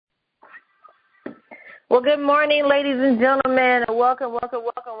Well, good morning, ladies and gentlemen. Welcome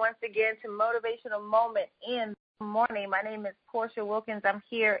once again to Motivational Moment in the Morning. My name is Portia Wilkins. I'm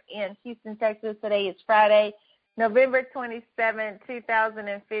here in Houston, Texas. Today is Friday, November 27,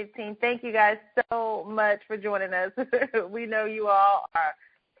 2015. Thank you guys so much for joining us. We know you all are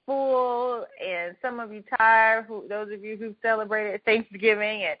full and some of you tired, those of you who celebrated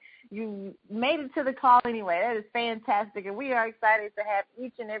Thanksgiving, and you made it to the call anyway. That is fantastic, and we are excited to have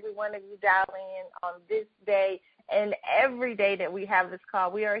each and every one of you dialing in on this day and every day that we have this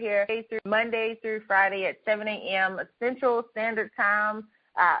call. We are here Monday through Friday at 7 a.m. Central Standard Time,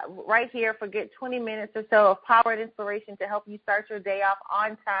 right here for good 20 minutes or so of power and inspiration to help you start your day off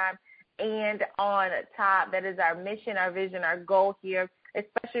on time and on top. That is our mission, our vision, our goal here,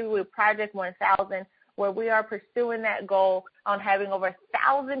 especially with Project 1000, where we are pursuing that goal on having over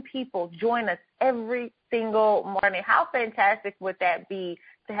 1,000 people join us every single morning. How fantastic would that be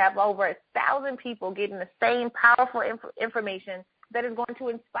to have over 1,000 people getting the same powerful information that is going to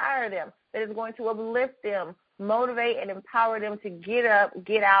inspire them, that is going to uplift them, motivate and empower them to get up,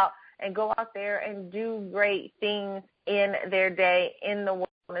 get out, and go out there and do great things in their day, in the world.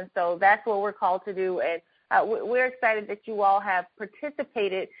 And so that's what we're called to do. And we're excited that you all have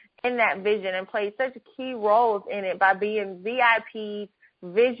participated in that vision and played such key roles in it by being VIP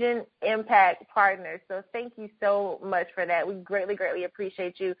Vision Impact Partners. So thank you so much for that. We greatly, greatly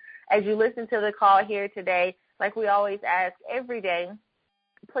appreciate you. As you listen to the call here today, like we always ask every day,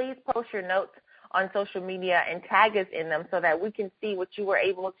 please post your notes on social media and tag us in them so that we can see what you were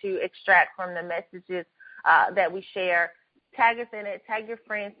able to extract from the messages that we share. Tag us in it. Tag your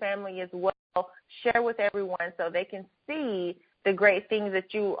friends, family as well. Share with everyone so they can see the great things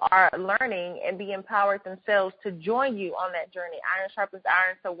that you are learning and be empowered themselves to join you on that journey. Iron sharpens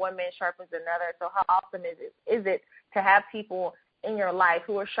iron, so one man sharpens another. So how awesome is it to have people in your life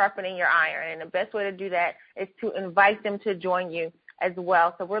who are sharpening your iron? And the best way to do that is to invite them to join you as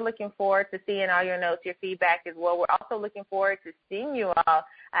well. So we're looking forward to seeing all your notes, your feedback as well. We're also looking forward to seeing you all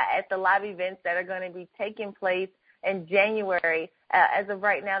at the live events that are going to be taking place in January. As of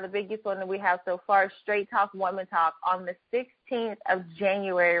right now, the biggest one that we have so far is Straight Talk Woman Talk on the 16th of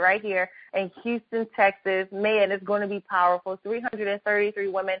January right here in Houston, Texas. Man, it's going to be powerful. 333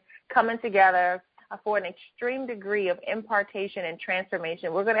 women coming together for an extreme degree of impartation and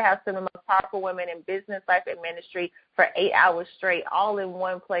transformation. We're going to have some of the most powerful women in business, life, and ministry for 8 hours straight, all in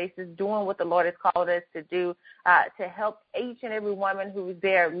one place, just doing what the Lord has called us to do, to help each and every woman who's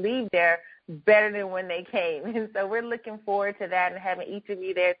there leave there better than when they came. And so we're looking forward to that and having each of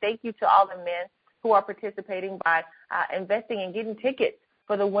you there. Thank you to all the men who are participating by investing and getting tickets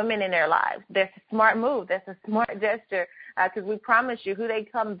for the women in their lives. That's a smart move. That's a smart gesture, because we promise you who they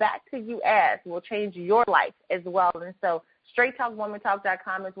come back to you as will change your life as well. And so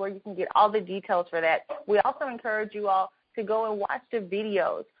StraightTalkWomanTalk.com is where you can get all the details for that. We also encourage you all to go and watch the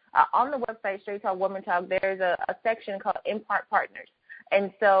videos. On the website, Straight Talk Woman Talk, there's a section called Impart Partners. And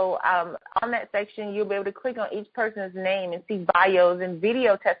so on that section, you'll be able to click on each person's name and see bios and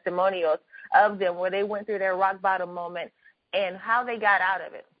video testimonials of them where they went through their rock bottom moment and how they got out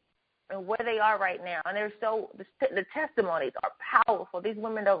of it and where they are right now. And the testimonies are powerful. These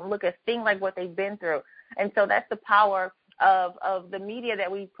women don't look a thing like what they've been through. And so that's the power of the media that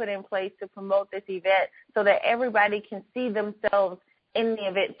we put in place to promote this event so that everybody can see themselves in the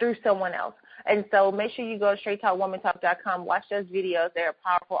event through someone else. And so make sure you go to StraightTalkWomanTalk.com, watch those videos. They're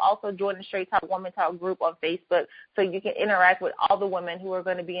powerful. Also join the Straight Talk Woman Talk group on Facebook so you can interact with all the women who are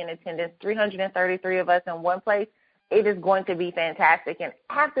going to be in attendance, 333 of us in one place. It is going to be fantastic. And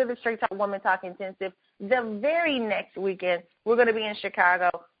after the Straight Talk Woman Talk Intensive, the very next weekend, we're going to be in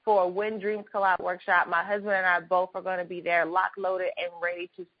Chicago for a When Dreams Collide workshop. My husband and I both are going to be there, locked, loaded, and ready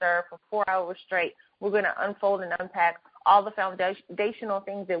to serve for 4 hours straight. We're going to unfold and unpack all the foundational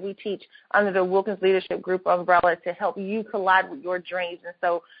things that we teach under the Wilkins Leadership Group umbrella to help you collide with your dreams. And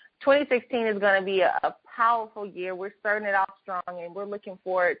so 2016 is going to be a powerful year. We're starting it off strong, and we're looking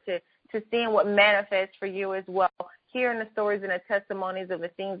forward to seeing what manifests for you as well, hearing the stories and the testimonies of the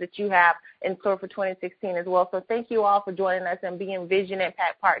things that you have in store for 2016 as well. So thank you all for joining us and being Vision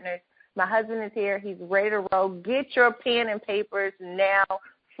Impact Partners. My husband is here. He's ready to roll. Get your pen and papers now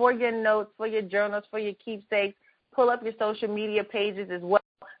for your notes, for your journals, for your keepsakes. Pull up your social media pages as well.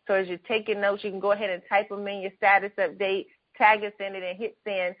 So as you're taking notes, you can go ahead and type them in your status update, tag us in it, and hit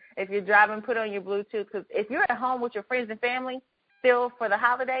send. If you're driving, put on your Bluetooth. Because if you're at home with your friends and family still for the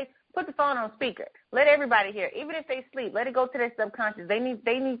holiday, put the phone on speaker. Let everybody hear. Even if they sleep, let it go to their subconscious. They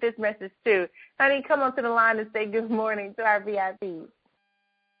need this message too. Honey, come onto the line and say good morning to our VIPs.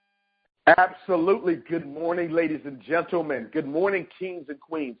 Absolutely. Good morning, ladies and gentlemen. Good morning, kings and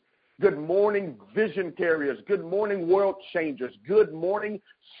queens. Good morning, vision carriers. Good morning, world changers. Good morning,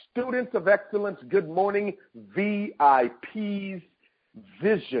 students of excellence. Good morning, VIPs,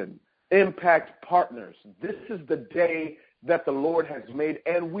 vision, impact partners. This is the day that the Lord has made,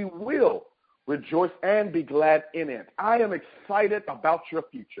 and we will rejoice and be glad in it. I am excited about your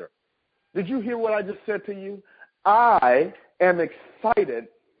future. Did you hear what I just said to you? I am excited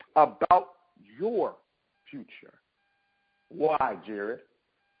about your future. Why, Jared?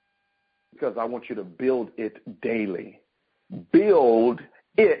 Because I want you to build it daily. Build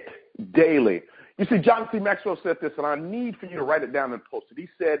it daily. You see, John C. Maxwell said this, and I need for you to write it down and post it. He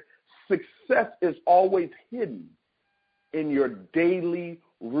said, success is always hidden in your daily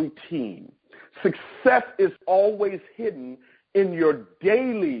routine. Success is always hidden in your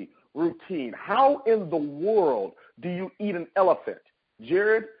daily routine. How in the world do you eat an elephant?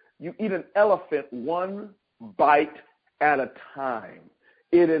 Jared, you eat an elephant one bite at a time.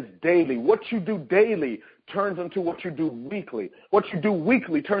 It is daily. What you do daily turns into what you do weekly. What you do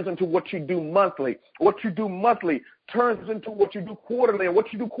weekly turns into what you do monthly. What you do monthly turns into what you do quarterly. And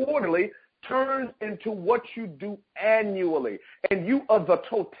what you do quarterly turns into what you do annually. And you are the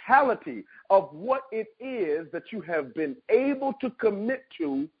totality of what it is that you have been able to commit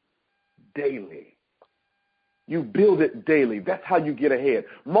to daily. You build it daily. That's how you get ahead.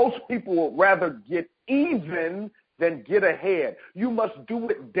 Most people will rather get even than get ahead. You must do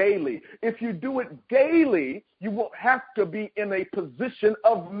it daily. If you do it daily, you won't have to be in a position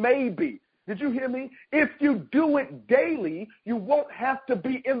of maybe. Did you hear me? If you do it daily, you won't have to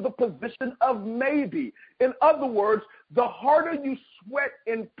be in the position of maybe. In other words, the harder you sweat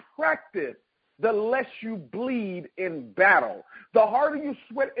in practice, the less you bleed in battle. The harder you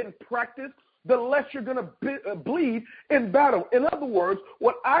sweat in practice, the less you're going to bleed in battle. In other words,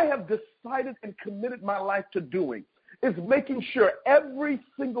 what I have decided and committed my life to doing is making sure every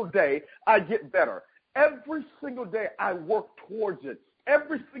single day I get better. Every single day I work towards it.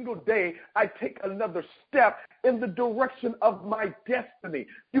 Every single day I take another step in the direction of my destiny.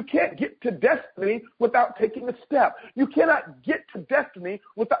 You can't get to destiny without taking a step. You cannot get to destiny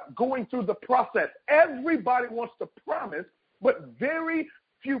without going through the process. Everybody wants to promise, but very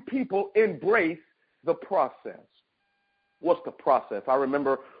few people embrace the process. What's the process? I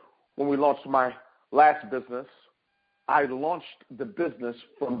remember when we launched my last business, I launched the business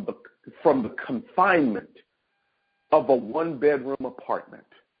from the confinement of a one-bedroom apartment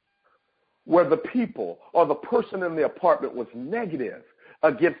where the people or the person in the apartment was negative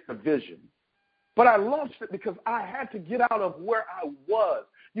against the vision. But I launched it because I had to get out of where I was.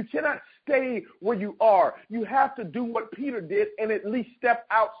 You cannot stay where you are. You have to do what Peter did and at least step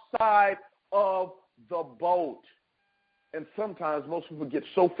outside of the boat. And sometimes most people get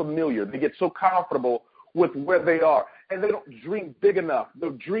so familiar, they get so comfortable with where they are, and they don't dream big enough. The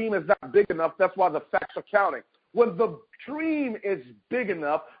dream is not big enough. That's why the facts are counting. When the dream is big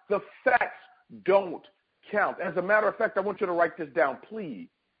enough, the facts don't count. As a matter of fact, I want you to write this down, please.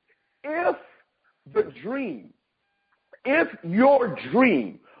 If your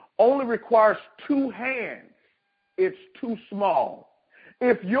dream only requires two hands, it's too small.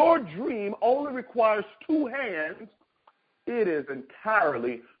 If your dream only requires two hands, it is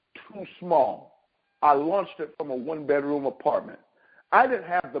entirely too small. I launched it from a one-bedroom apartment. I didn't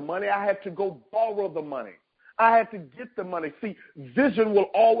have the money. I had to go borrow the money. I had to get the money. See, vision will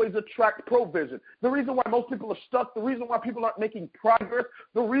always attract provision. The reason why most people are stuck, the reason why people aren't making progress,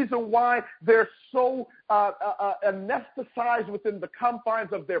 the reason why they're so anesthetized within the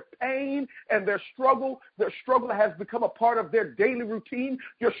confines of their pain and their struggle has become a part of their daily routine.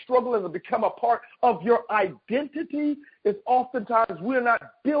 Your struggle has become a part of your identity. Is oftentimes we're not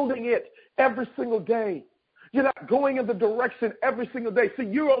building it every single day. You're not going in the direction every single day. See,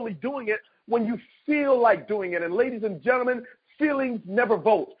 you're only doing it when you feel like doing it. And ladies and gentlemen, feelings never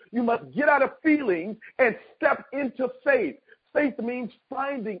vote. You must get out of feelings and step into faith. Faith means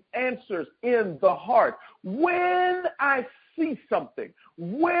finding answers in the heart. When I see something,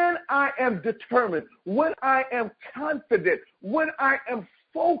 when I am determined, when I am confident, when I am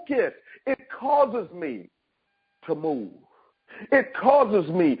focused, it causes me to move. It causes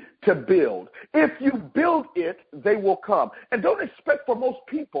me to build. If you build it, they will come. And don't expect for most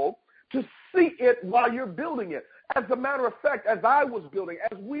people to see it while you're building it. As a matter of fact, as I was building,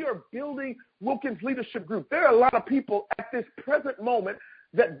 as we are building Wilkins Leadership Group, there are a lot of people at this present moment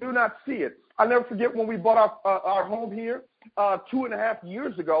that do not see it. I'll never forget when we bought our home here 2.5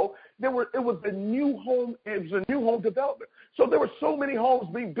 years ago. It was a new home development. So there were so many homes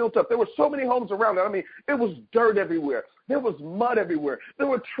being built up. There were so many homes around it. I mean, it was dirt everywhere. There was mud everywhere. There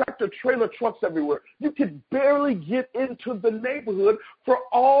were tractor trailer trucks everywhere. You could barely get into the neighborhood for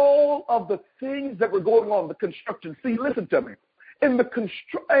all all of the things that were going on, the construction. See, listen to me. In the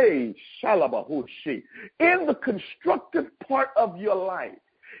constructive part of your life,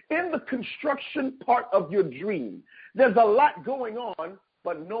 in the construction part of your dream, there's a lot going on,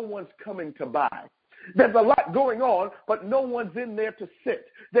 but no one's coming to buy. There's a lot going on, but no one's in there to sit.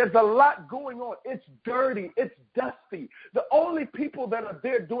 There's a lot going on. It's dirty. It's dusty. The only people that are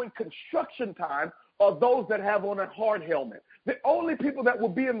there doing construction time are those that have on a hard helmet. The only people that will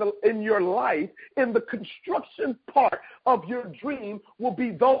be in your life in the construction part of your dream will be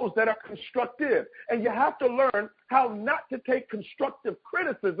those that are constructive. And you have to learn how not to take constructive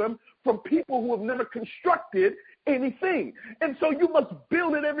criticism from people who have never constructed anything. And so you must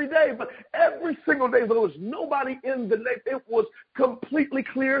build it every day. But every single day, there was nobody in the lake. It was completely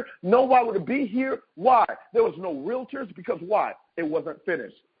clear. Nobody would be here. Why? There was no realtors. Because why? It wasn't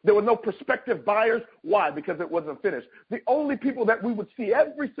finished. There were no prospective buyers. Why? Because it wasn't finished. The only people that we would see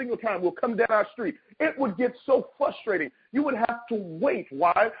every single time will come down our street. It would get so frustrating. You would have to wait.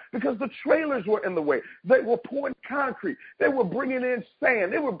 Why? Because the trailers were in the way. They were pouring concrete. They were bringing in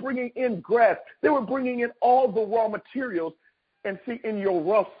sand. They were bringing in grass. They were bringing in all the raw materials. And see, in your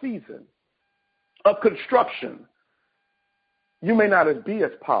rough season of construction, you may not be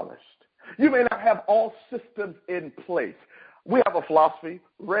as polished. You may not have all systems in place. We have a philosophy: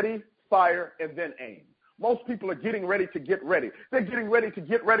 ready, fire, and then aim. Most people are getting ready to get ready. They're getting ready to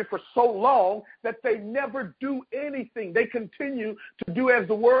get ready for so long that they never do anything. They continue to do, as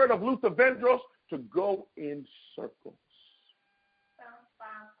the word of Luther Vandross, to go in circles.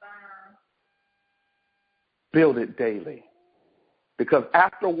 Build it daily. Because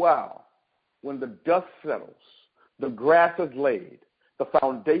after a while, when the dust settles, the grass is laid, the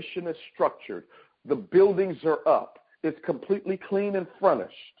foundation is structured, the buildings are up, it's completely clean and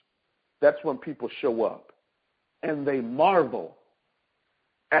furnished, that's when people show up. And they marvel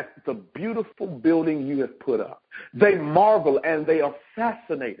at the beautiful building you have put up. They marvel and they are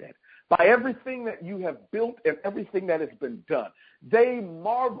fascinated by everything that you have built and everything that has been done. They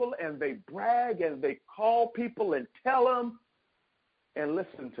marvel and they brag and they call people and tell them. And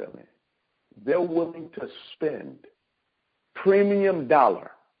listen to me, they're willing to spend premium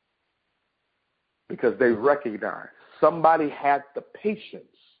dollar because they recognize somebody had the patience,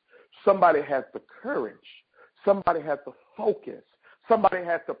 somebody had the courage, somebody had the focus, somebody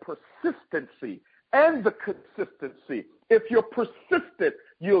had the persistency and the consistency. If you're persistent,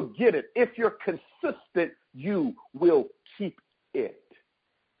 you'll get it. If you're consistent, you will keep it.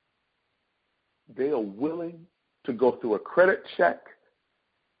 They are willing to go through a credit check.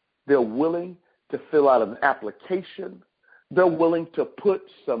 They're willing to fill out an application. They're willing to put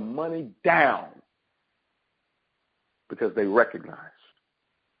some money down because they recognize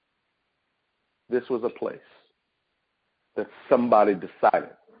this was a place that somebody decided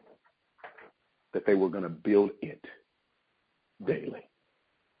that they were going to build it daily.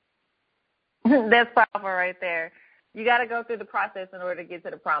 That's powerful right there. You got to go through the process in order to get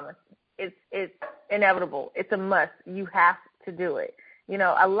to the promise. It's inevitable. It's a must. You have to do it. You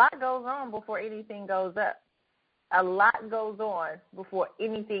know, a lot goes on before anything goes up. A lot goes on before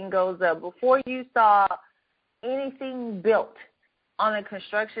anything goes up. Before you saw anything built on a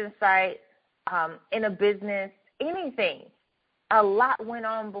construction site, in a business, anything, a lot went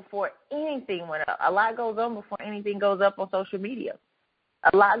on before anything went up. A lot goes on before anything goes up on social media.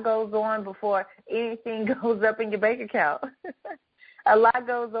 A lot goes on before anything goes up in your bank account. A lot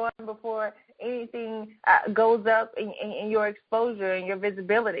goes on before anything goes up in your exposure and your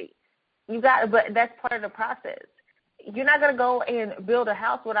visibility. But that's part of the process. You're not going to go and build a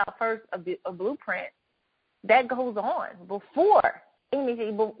house without first a blueprint. That goes on before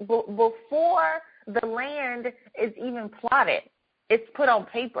anything, before the land is even plotted. It's put on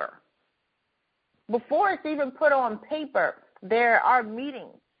paper. Before it's even put on paper, there are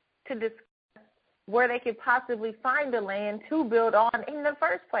meetings to discuss where they could possibly find the land to build on in the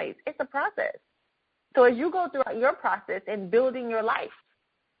first place. It's a process. So as you go throughout your process in building your life,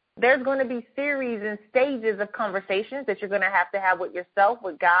 there's going to be series and stages of conversations that you're going to have with yourself,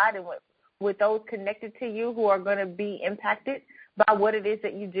 with God, and with those connected to you who are going to be impacted by what it is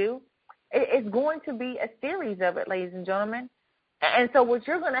that you do. It's going to be a series of it, ladies and gentlemen. And so what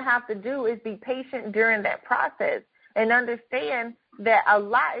you're going to have to do is be patient during that process and understand that a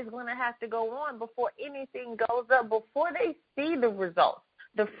lot is going to have to go on before anything goes up, before they see the results,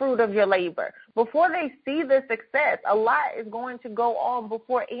 the fruit of your labor. Before they see the success, a lot is going to go on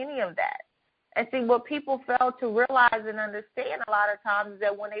before any of that. And see, what people fail to realize and understand a lot of times is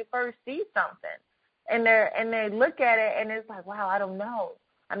that when they first see something and they look at it and it's like, wow, I don't know.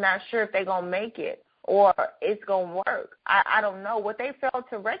 I'm not sure if they're going to make it. or it's going to work. I don't know. What they failed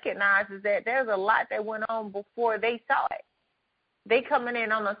to recognize is that there's a lot that went on before they saw it. They coming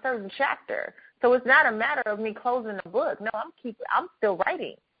in on a certain chapter. So it's not a matter of me closing the book. No, I'm still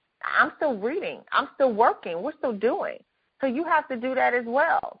writing. I'm still reading. I'm still working. We're still doing. So you have to do that as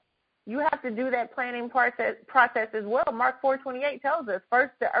well. You have to do that planning process as well. Mark 4:28 tells us,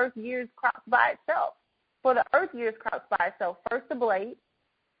 first the earth years crops by itself. For the earth years crops by itself, first the blade,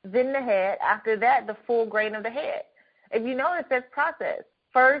 then the head, after that the full grain of the head. If you notice, that's process.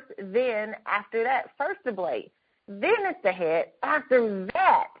 First, then, after that, first the blade, then it's the head, after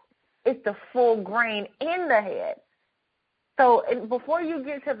that it's the full grain in the head. So before you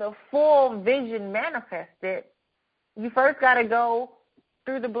get to the full vision manifested, you first got to go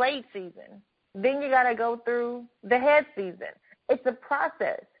through the blade season. Then you got to go through the head season. It's a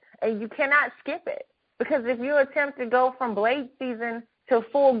process, and you cannot skip it. Because if you attempt to go from blade season to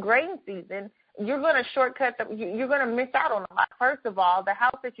full grain season, you're going to shortcut. You're going to miss out on a lot. First of all, the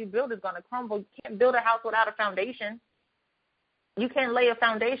house that you build is going to crumble. You can't build a house without a foundation. You can't lay a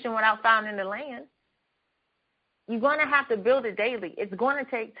foundation without finding the land. You're going to have to build it daily. It's going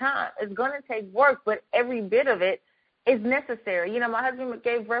to take time. It's going to take work, but every bit of it is necessary. You know, my husband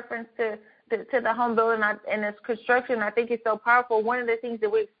gave reference to the home building and its construction. I think it's so powerful. One of the things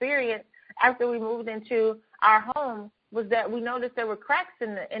that we experienced after we moved into our home was that we noticed there were cracks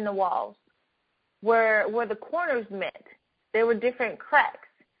in the walls where the corners met. There were different cracks.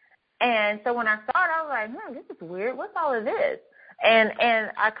 And so when I saw it, I was like, this is weird. What's all of this? And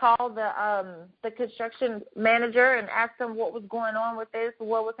I called the construction manager and asked him what was going on with this,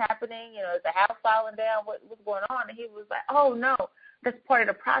 what was happening, you know, is the house falling down, what was going on? And he was like, oh, no, that's part of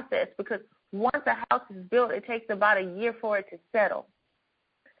the process, because once a house is built, it takes about a year for it to settle.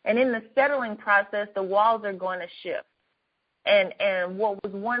 And in the settling process, the walls are going to shift. And what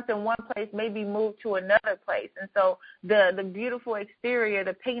was once in one place may be moved to another place. And so the beautiful exterior,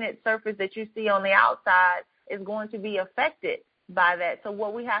 the painted surface that you see on the outside is going to be affected by that. So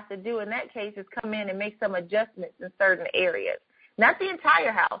what we have to do in that case is come in and make some adjustments in certain areas. Not the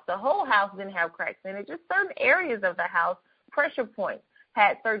entire house. The whole house didn't have cracks in it. Just certain areas of the house, pressure points,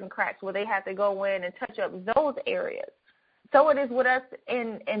 had certain cracks where they had to go in and touch up those areas. So it is with us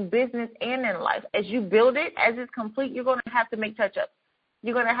in business and in life. As you build it, as it's complete, you're going to have to make touch-ups.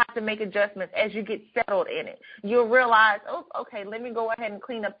 You're going to have to make adjustments as you get settled in it. You'll realize, oh, okay, let me go ahead and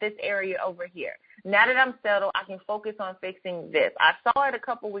clean up this area over here. Now that I'm settled, I can focus on fixing this. I saw it a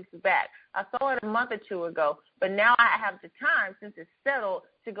couple weeks back. I saw it a month or two ago. But now I have the time, since it's settled,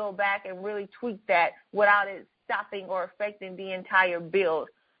 to go back and really tweak that without it stopping or affecting the entire build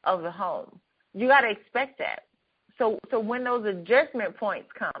of the home. You got to expect that. So when those adjustment points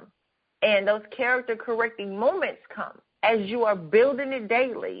come and those character correcting moments come, as you are building it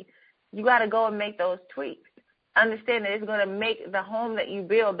daily, you got to go and make those tweaks. Understand that it's going to make the home that you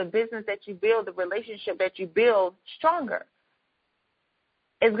build, the business that you build, the relationship that you build stronger.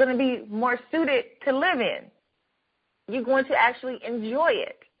 It's going to be more suited to live in. You're going to actually enjoy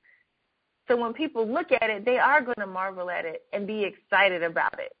it. So when people look at it, they are going to marvel at it and be excited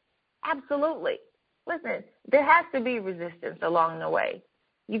about it. Absolutely. Listen, there has to be resistance along the way.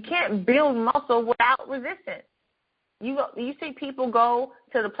 You can't build muscle without resistance. You see people go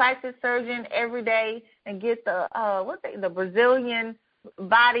to the plastic surgeon every day and get the Brazilian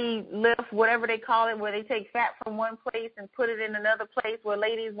body lift, whatever they call it, where they take fat from one place and put it in another place where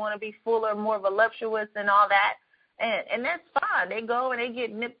ladies want to be fuller, more voluptuous and all that. And that's fine. They go and they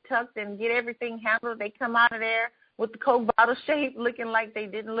get nip-tucked and get everything handled. They come out of there with the Coke bottle shape looking like they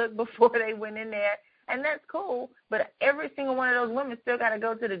didn't look before they went in there. And that's cool. But every single one of those women still got to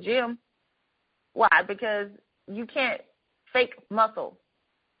go to the gym. Why? Because you can't fake muscle.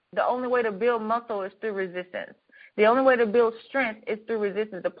 The only way to build muscle is through resistance. The only way to build strength is through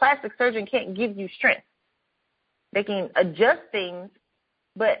resistance. The plastic surgeon can't give you strength. They can adjust things,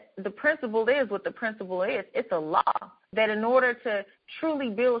 but the principle is what the principle is. It's a law that in order to truly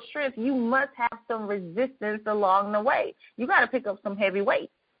build strength, you must have some resistance along the way. You got to pick up some heavy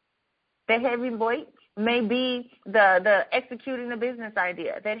weight. That heavy weight may be the executing the business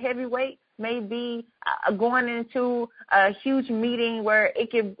idea. That heavy weight may be going into a huge meeting where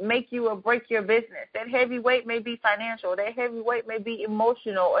it can make you or break your business. That heavy weight may be financial. That heavy weight may be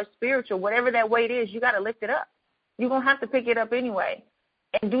emotional or spiritual. Whatever that weight is, you got to lift it up. You're going to have to pick it up anyway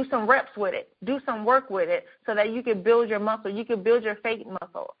and do some reps with it. Do some work with it so that you can build your muscle. You can build your faith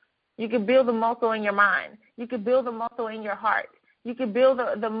muscle. You can build the muscle in your mind. You can build the muscle in your heart. You can build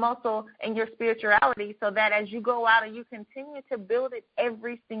the muscle in your spirituality so that as you go out and you continue to build it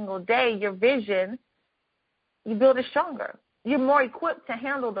every single day, your vision, you build it stronger. You're more equipped to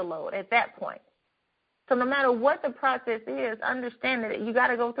handle the load at that point. So no matter what the process is, understand that you got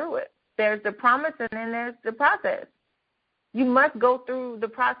to go through it. There's the promise and then there's the process. You must go through the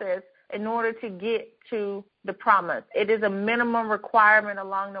process in order to get to the promise. It is a minimum requirement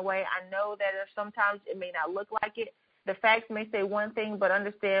along the way. I know that sometimes it may not look like it. The facts may say one thing, but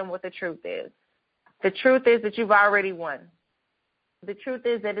understand what the truth is. The truth is that you've already won. The truth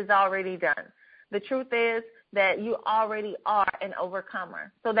is that it's already done. The truth is that you already are an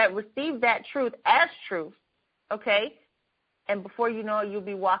overcomer. So that receive that truth as truth, okay? And before you know it, you'll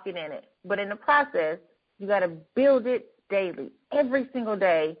be walking in it. But in the process, you got to build it daily, every single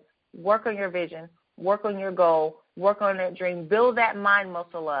day. Work on your vision, work on your goal, work on that dream, build that mind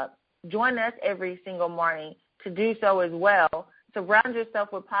muscle up. Join us every single morning to do so as well. Surround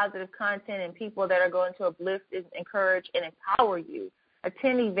yourself with positive content and people that are going to uplift, encourage, and empower you.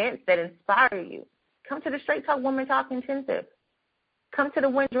 Attend events that inspire you. Come to the Straight Talk Woman Talk Intensive. Come to the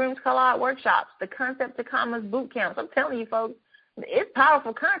When Dreams Collide workshops, the Concept to Commerce boot camps. I'm telling you, folks, it's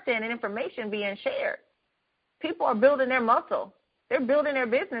powerful content and information being shared. People are building their muscle. They're building their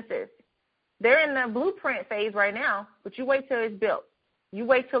businesses. They're in the blueprint phase right now, but you wait till it's built. You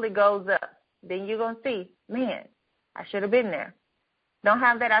wait till it goes up. Then you're going to see, man, I should have been there. Don't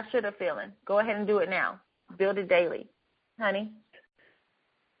have that I should have feeling. Go ahead and do it now. Build it daily. Honey?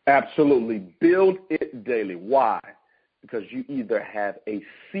 Absolutely. Build it daily. Why? Because you either have a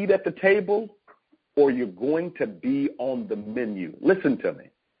seat at the table or you're going to be on the menu. Listen to me.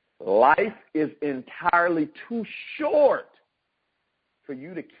 Life is entirely too short for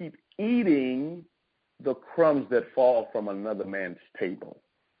you to keep eating the crumbs that fall from another man's table.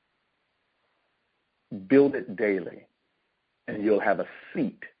 Build it daily, and you'll have a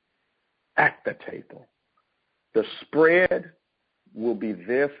seat at the table. The spread will be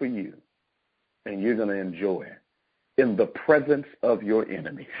there for you, and you're going to enjoy it in the presence of your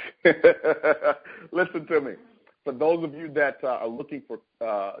enemies. Listen to me. For those of you that are looking for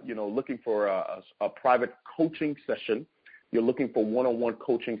a private coaching session, you're looking for one-on-one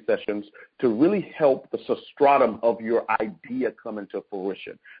coaching sessions to really help the substratum of your idea come into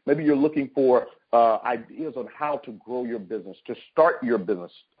fruition. Maybe you're looking for ideas on how to grow your business, to start your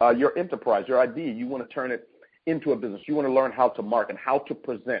business, your enterprise, your idea. You want to turn it into a business. You want to learn how to market, how to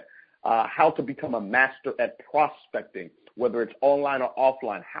present, how to become a master at prospecting, whether it's online or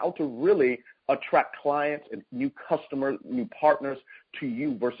offline, how to really attract clients and new customers, new partners to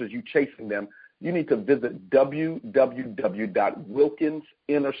you versus you chasing them. You need to visit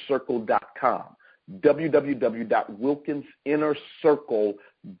www.wilkinsinnercircle.com,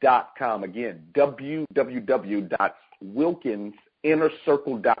 www.wilkinsinnercircle.com. Again,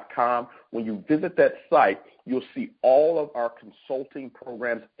 www.wilkinsinnercircle.com. When you visit that site, you'll see all of our consulting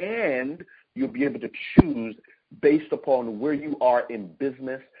programs, and you'll be able to choose based upon where you are in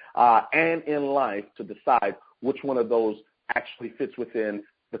business and in life to decide which one of those actually fits within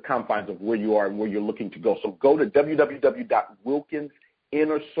the confines of where you are and where you're looking to go. So go to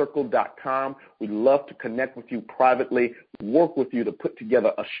www.wilkinsinnercircle.com. We'd love to connect with you privately, work with you to put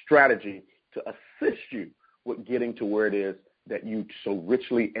together a strategy to assist you with getting to where it is that you so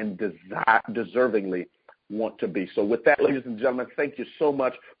richly and deservingly want to be. So with that, ladies and gentlemen, thank you so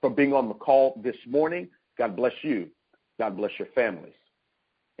much for being on the call this morning. God bless you. God bless your families.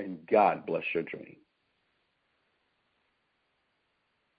 And God bless your dreams.